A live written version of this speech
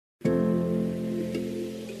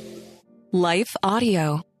Life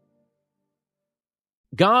Audio.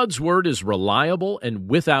 God's Word is reliable and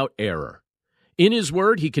without error. In His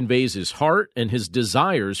Word, He conveys His heart and His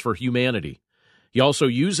desires for humanity. He also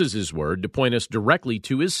uses His Word to point us directly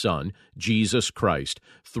to His Son, Jesus Christ,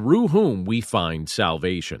 through whom we find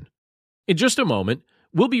salvation. In just a moment,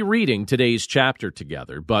 we'll be reading today's chapter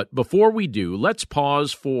together, but before we do, let's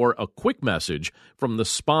pause for a quick message from the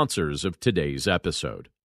sponsors of today's episode.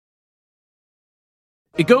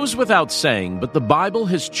 It goes without saying, but the Bible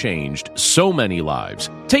has changed so many lives.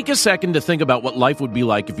 Take a second to think about what life would be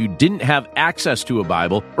like if you didn't have access to a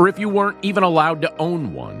Bible or if you weren't even allowed to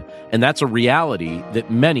own one. And that's a reality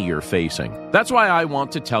that many are facing. That's why I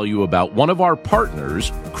want to tell you about one of our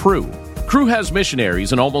partners, Cru. Cru has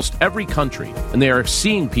missionaries in almost every country, and they are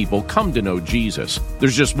seeing people come to know Jesus.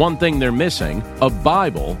 There's just one thing they're missing: a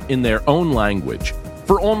Bible in their own language.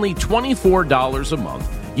 For only $24 a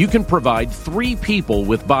month, you can provide 3 people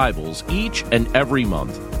with Bibles each and every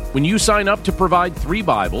month. When you sign up to provide 3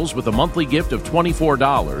 Bibles with a monthly gift of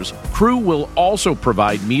 $24, Cru will also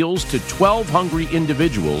provide meals to 12 hungry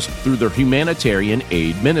individuals through their humanitarian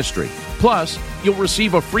aid ministry. Plus, you'll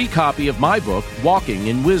receive a free copy of my book, Walking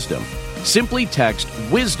in Wisdom. Simply text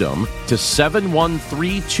WISDOM to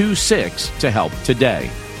 71326 to help today.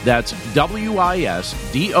 That's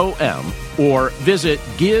WISDOM, or visit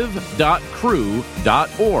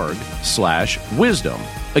give.cru.org/wisdom.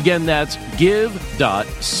 Again, that's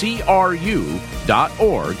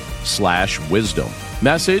give.cru.org/wisdom.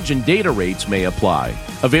 Message and data rates may apply.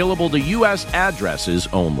 Available to U.S. addresses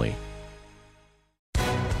only.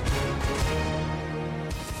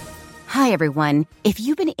 Hi, everyone. If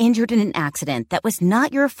you've been injured in an accident that was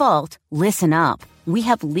not your fault, listen up. We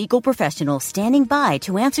have legal professionals standing by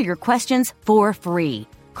to answer your questions for free.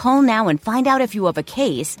 Call now and find out if you have a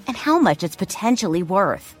case and how much it's potentially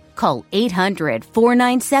worth. Call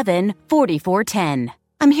 800-497-4410.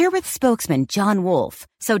 I'm here with spokesman John Wolf.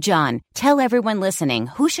 So, John, tell everyone listening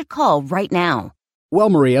who should call right now.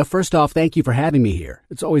 Well, Maria, first off, thank you for having me here.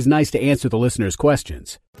 It's always nice to answer the listeners'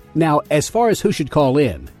 questions. Now, as far as who should call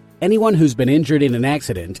in, anyone who's been injured in an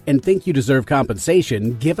accident and think you deserve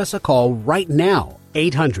compensation, give us a call right now.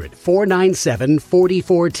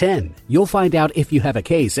 800-497-4410. You'll find out if you have a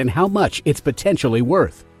case and how much it's potentially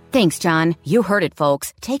worth. Thanks, John. You heard it,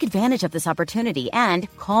 folks. Take advantage of this opportunity and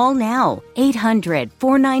call now.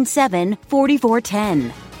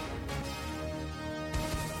 800-497-4410.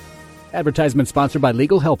 Advertisement sponsored by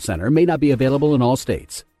Legal Help Center. May not be available in all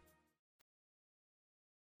states.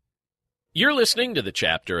 You're listening to the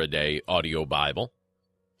Chapter a Day audio Bible.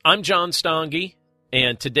 I'm John Stange,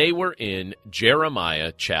 and today we're in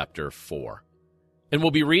Jeremiah chapter 4. And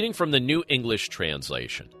we'll be reading from the New English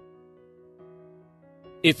Translation.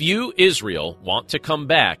 If you, Israel, want to come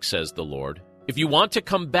back, says the Lord, if you want to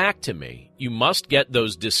come back to me, you must get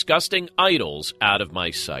those disgusting idols out of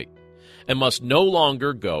my sight, and must no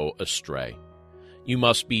longer go astray. You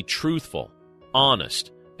must be truthful,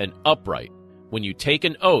 honest, and upright when you take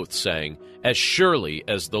an oath saying, as surely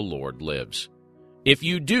as the Lord lives. If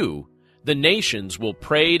you do, the nations will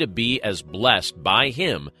pray to be as blessed by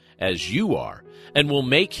him as you are, and will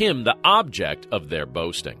make him the object of their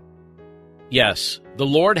boasting. Yes, the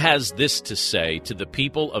Lord has this to say to the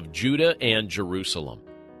people of Judah and Jerusalem.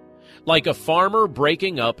 Like a farmer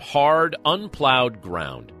breaking up hard, unplowed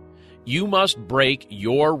ground, you must break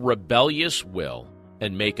your rebellious will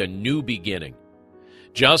and make a new beginning.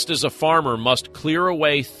 Just as a farmer must clear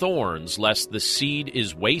away thorns lest the seed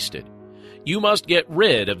is wasted, you must get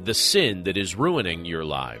rid of the sin that is ruining your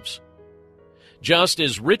lives. Just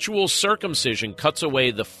as ritual circumcision cuts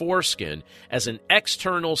away the foreskin as an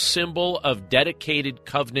external symbol of dedicated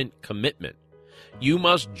covenant commitment, you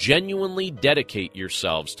must genuinely dedicate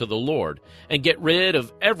yourselves to the Lord and get rid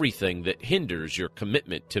of everything that hinders your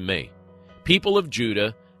commitment to me, people of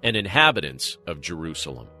Judah and inhabitants of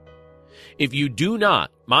Jerusalem. If you do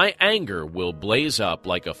not, my anger will blaze up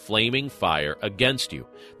like a flaming fire against you,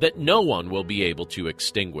 that no one will be able to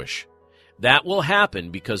extinguish. That will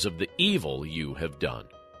happen because of the evil you have done.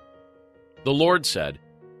 The Lord said,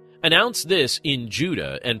 announce this in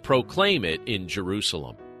Judah and proclaim it in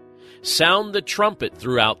Jerusalem. Sound the trumpet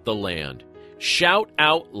throughout the land. Shout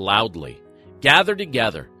out loudly. Gather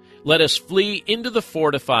together. Let us flee into the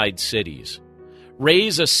fortified cities.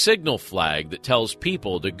 Raise a signal flag that tells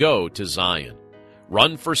people to go to Zion.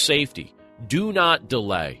 Run for safety. Do not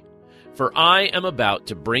delay. For I am about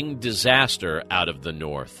to bring disaster out of the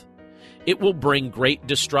north. It will bring great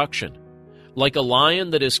destruction. Like a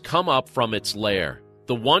lion that has come up from its lair,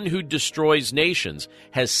 the one who destroys nations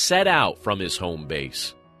has set out from his home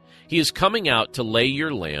base. He is coming out to lay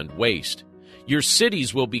your land waste. Your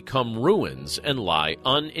cities will become ruins and lie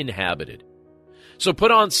uninhabited. So put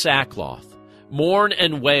on sackcloth, mourn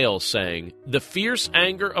and wail, saying, the fierce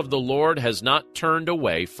anger of the Lord has not turned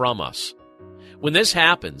away from us. When this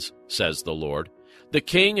happens, says the Lord, the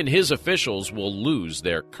king and his officials will lose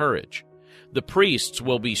their courage. The priests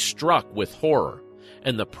will be struck with horror,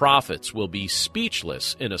 and the prophets will be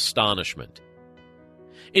speechless in astonishment.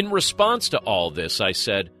 In response to all this, I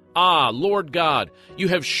said, Ah, Lord God, you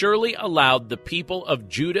have surely allowed the people of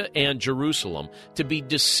Judah and Jerusalem to be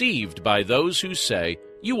deceived by those who say,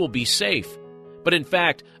 you will be safe. But in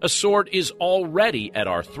fact, a sword is already at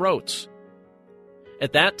our throats.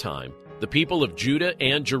 At that time, the people of Judah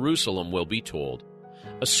and Jerusalem will be told,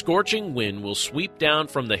 a scorching wind will sweep down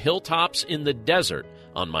from the hilltops in the desert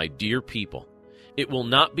on my dear people. It will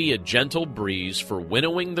not be a gentle breeze for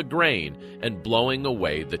winnowing the grain and blowing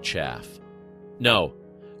away the chaff. No,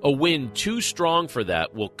 a wind too strong for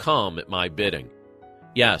that will come at my bidding.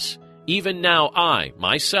 Yes, even now I,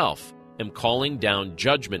 myself, am calling down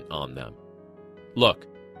judgment on them. Look,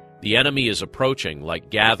 the enemy is approaching like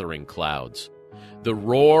gathering clouds. The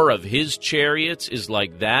roar of his chariots is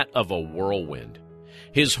like that of a whirlwind.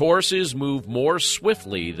 His horses move more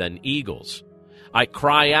swiftly than eagles. I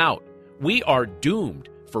cry out, we are doomed,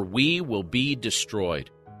 for we will be destroyed.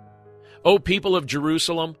 O people of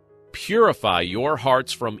Jerusalem, purify your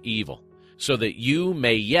hearts from evil, so that you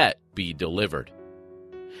may yet be delivered.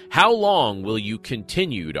 How long will you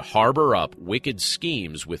continue to harbor up wicked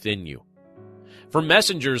schemes within you? For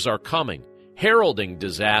messengers are coming, heralding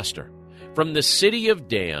disaster, from the city of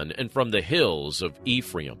Dan and from the hills of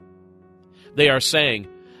Ephraim. They are saying,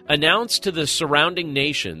 announce to the surrounding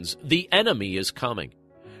nations, the enemy is coming.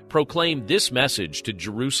 Proclaim this message to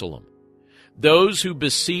Jerusalem. Those who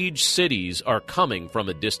besiege cities are coming from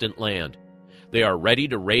a distant land. They are ready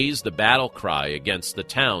to raise the battle cry against the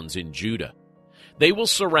towns in Judah. They will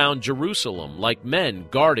surround Jerusalem like men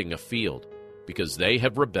guarding a field, because they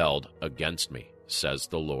have rebelled against me, says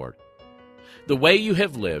the Lord. The way you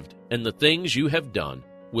have lived and the things you have done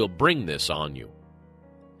will bring this on you.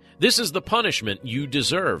 This is the punishment you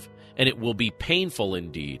deserve, and it will be painful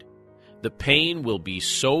indeed. The pain will be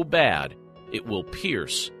so bad, it will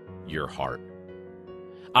pierce your heart.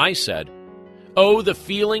 I said, Oh, the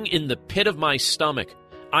feeling in the pit of my stomach.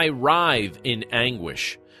 I writhe in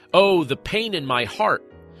anguish. Oh, the pain in my heart.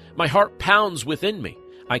 My heart pounds within me.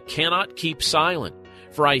 I cannot keep silent,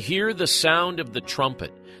 for I hear the sound of the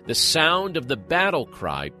trumpet. The sound of the battle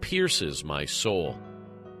cry pierces my soul.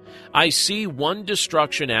 I see one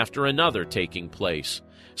destruction after another taking place,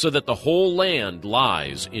 so that the whole land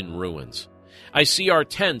lies in ruins. I see our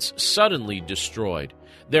tents suddenly destroyed,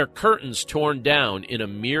 their curtains torn down in a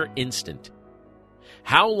mere instant.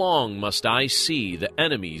 How long must I see the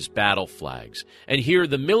enemy's battle flags and hear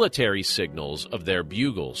the military signals of their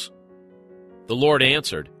bugles? The Lord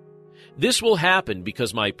answered, This will happen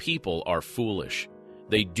because my people are foolish.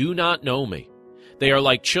 They do not know me. They are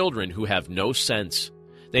like children who have no sense.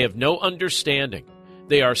 They have no understanding.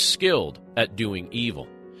 They are skilled at doing evil.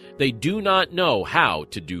 They do not know how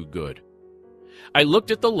to do good. I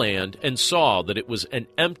looked at the land and saw that it was an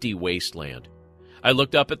empty wasteland. I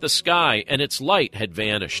looked up at the sky, and its light had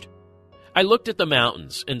vanished. I looked at the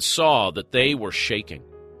mountains and saw that they were shaking.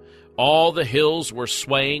 All the hills were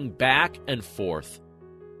swaying back and forth.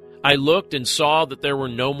 I looked and saw that there were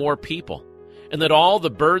no more people, and that all the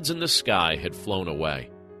birds in the sky had flown away.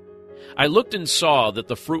 I looked and saw that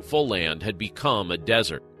the fruitful land had become a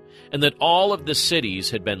desert, and that all of the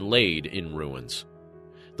cities had been laid in ruins.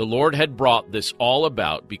 The Lord had brought this all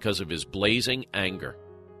about because of his blazing anger.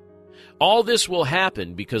 All this will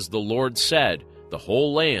happen because the Lord said, the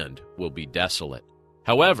whole land will be desolate.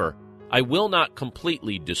 However, I will not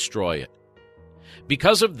completely destroy it.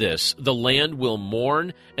 Because of this, the land will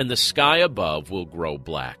mourn, and the sky above will grow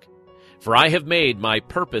black. For I have made my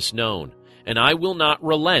purpose known, and I will not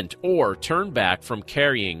relent or turn back from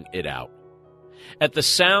carrying it out. At the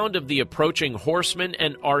sound of the approaching horsemen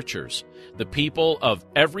and archers, the people of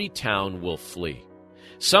every town will flee.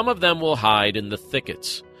 Some of them will hide in the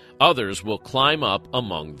thickets. Others will climb up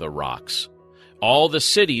among the rocks. All the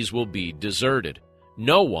cities will be deserted.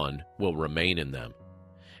 No one will remain in them.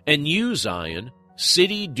 And you, Zion,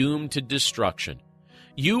 city doomed to destruction,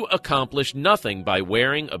 you accomplish nothing by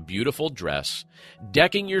wearing a beautiful dress,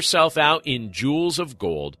 decking yourself out in jewels of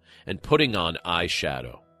gold, and putting on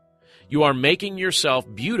eyeshadow. You are making yourself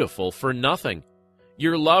beautiful for nothing.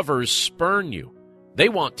 Your lovers spurn you. They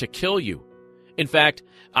want to kill you. In fact,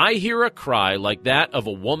 I hear a cry like that of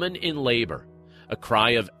a woman in labor, a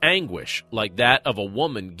cry of anguish like that of a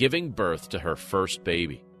woman giving birth to her first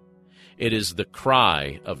baby. It is the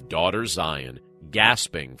cry of daughter Zion,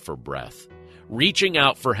 gasping for breath, reaching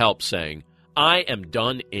out for help, saying, I am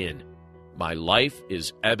done in. My life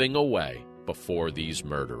is ebbing away before these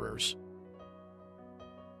murderers.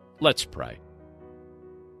 Let's pray.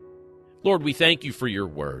 Lord, we thank you for your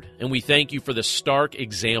word, and we thank you for the stark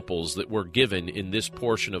examples that were given in this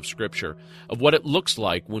portion of Scripture of what it looks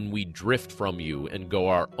like when we drift from you and go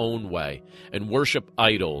our own way and worship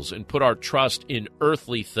idols and put our trust in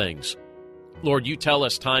earthly things. Lord, you tell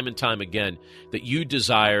us time and time again that you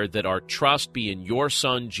desire that our trust be in your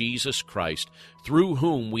Son, Jesus Christ, through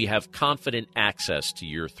whom we have confident access to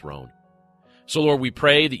your throne. So, Lord, we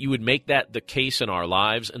pray that you would make that the case in our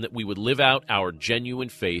lives and that we would live out our genuine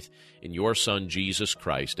faith in your Son, Jesus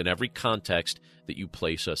Christ, in every context that you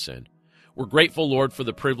place us in. We're grateful, Lord, for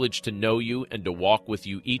the privilege to know you and to walk with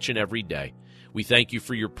you each and every day. We thank you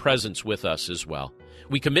for your presence with us as well.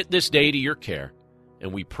 We commit this day to your care,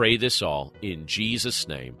 and we pray this all in Jesus'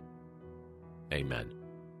 name. Amen.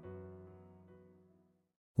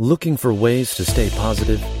 Looking for ways to stay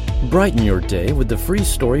positive? Brighten your day with the Free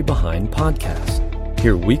Story Behind podcast.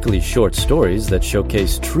 Hear weekly short stories that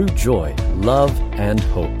showcase true joy, love, and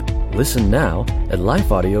hope. Listen now at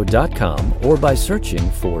lifeaudio.com or by searching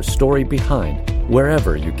for Story Behind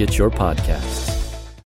wherever you get your podcasts.